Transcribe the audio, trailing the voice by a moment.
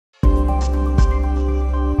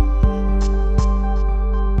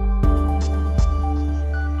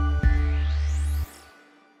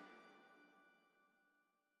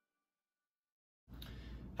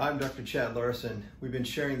Hi, I'm Dr. Chad Larson. We've been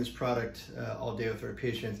sharing this product all day with our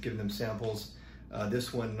patients, giving them samples,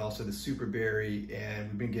 this one and also the Super Berry, and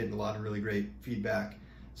we've been getting a lot of really great feedback.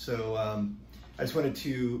 So I just wanted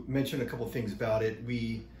to mention a couple things about it.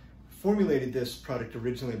 We formulated this product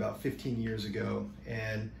originally about 15 years ago,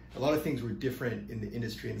 and a lot of things were different in the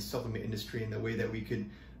industry, in the supplement industry, in the way that we could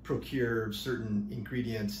procure certain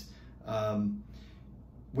ingredients.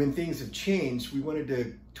 When things have changed, we wanted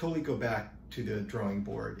to totally go back to the drawing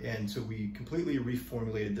board, and so we completely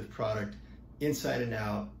reformulated the product inside and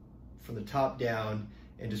out, from the top down,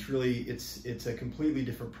 and just really it's a completely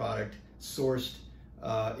different product, sourced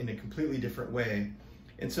in a completely different way.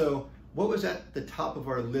 And so what was at the top of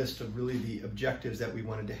our list of really the objectives that we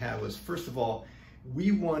wanted to have was, first of all,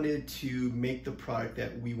 we wanted to make the product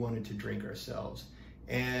that we wanted to drink ourselves.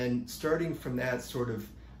 And starting from that sort of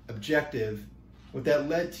objective, what that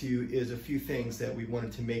led to is a few things that we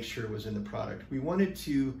wanted to make sure was in the product. We wanted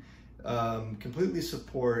to completely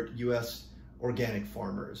support U.S. organic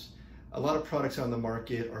farmers. A lot of products on the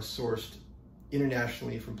market are sourced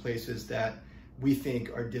internationally from places that we think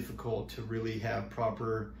are difficult to really have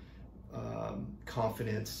proper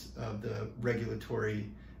confidence of the regulatory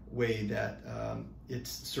way that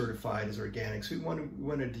it's certified as organic. So we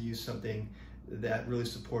wanted to use something that really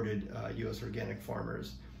supported U.S. organic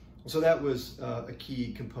farmers. So that was a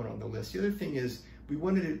key component on the list. The other thing is we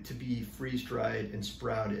wanted it to be freeze-dried and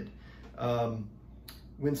sprouted.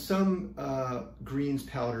 When some greens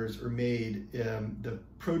powders are made, the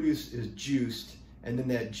produce is juiced, and then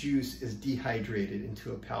that juice is dehydrated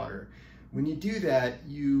into a powder. When you do that,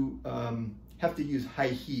 you have to use high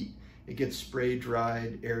heat. It gets spray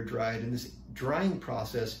dried, air dried, and this drying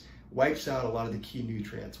process wipes out a lot of the key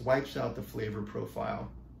nutrients, wipes out the flavor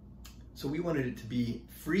profile. So we wanted it to be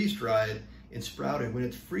freeze-dried and sprouted. When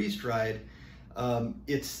it's freeze-dried,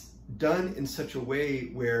 it's done in such a way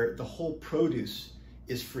where the whole produce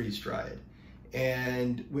is freeze-dried.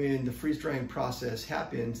 And when the freeze-drying process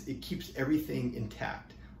happens, it keeps everything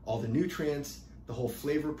intact. All the nutrients, the whole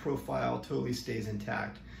flavor profile totally stays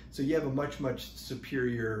intact. So you have a much, much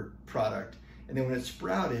superior product. And then when it's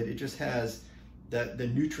sprouted, it just has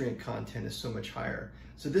the nutrient content is so much higher.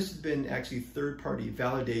 So this has been actually third-party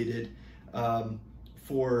validated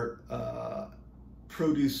for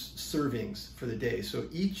produce servings for the day. So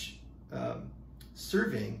each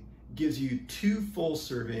serving gives you 2 full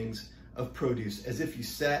servings of produce, as if you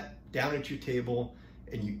sat down at your table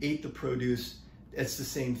and you ate the produce. It's the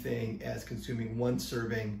same thing as consuming 1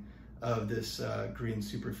 serving of this green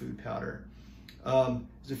superfood powder.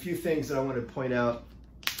 There's a few things that I want to point out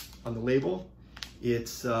on the label.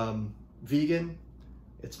 It's vegan,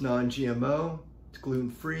 it's non-GMO, it's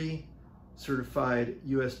gluten-free, certified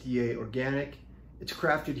USDA organic. It's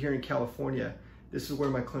crafted here in California. This is where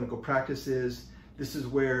my clinical practice is. This is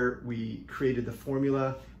where we created the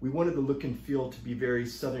formula. We wanted the look and feel to be very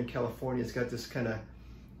Southern California. It's got this kind of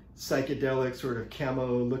psychedelic sort of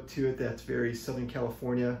camo look to it that's very Southern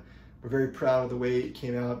California. We're very proud of the way it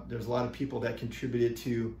came out. There's a lot of people that contributed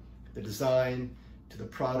to the design, to the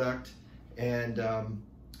product, and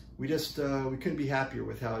we couldn't be happier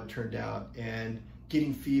with how it turned out. And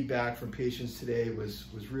getting feedback from patients today was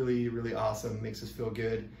really, really awesome. It makes us feel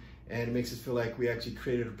good, and it makes us feel like we actually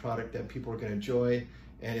created a product that people are going to enjoy,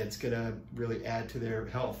 and it's going to really add to their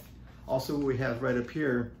health. Also, what we have right up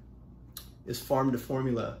here is farm to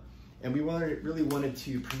formula, and we really wanted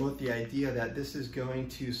to promote the idea that this is going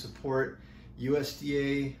to support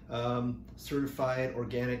USDA certified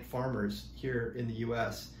organic farmers here in the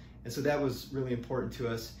US. And so that was really important to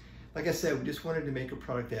us. Like I said, we just wanted to make a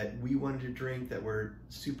product that we wanted to drink, that we're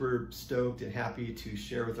super stoked and happy to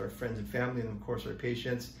share with our friends and family, and of course our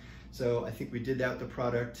patients. So I think we did that with the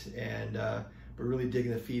product, and we're really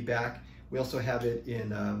digging the feedback. We also have it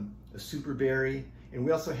in a Super Berry, and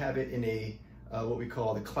we also have it in a what we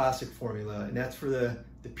call the classic formula, and that's for the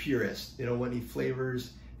purists. They don't want any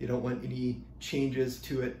flavors, they don't want any changes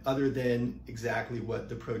to it other than exactly what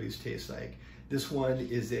the produce tastes like. This one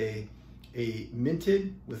is a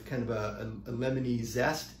minted with kind of a lemony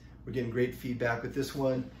zest. We're getting great feedback with this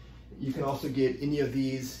one. You can also get any of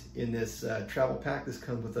these in this travel pack. This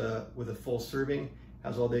comes with a full serving,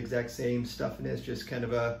 has all the exact same stuff in it. It's just kind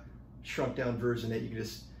of a shrunk down version that you can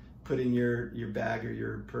just put in your bag or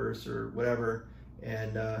your purse or whatever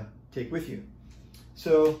and take with you.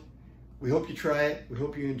 So we hope you try it. We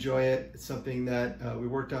hope you enjoy it. It's something that we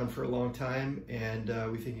worked on for a long time, and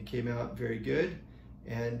we think it came out very good.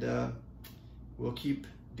 And we'll keep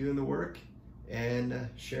doing the work and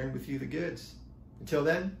sharing with you the goods. Until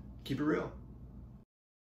then, keep it real.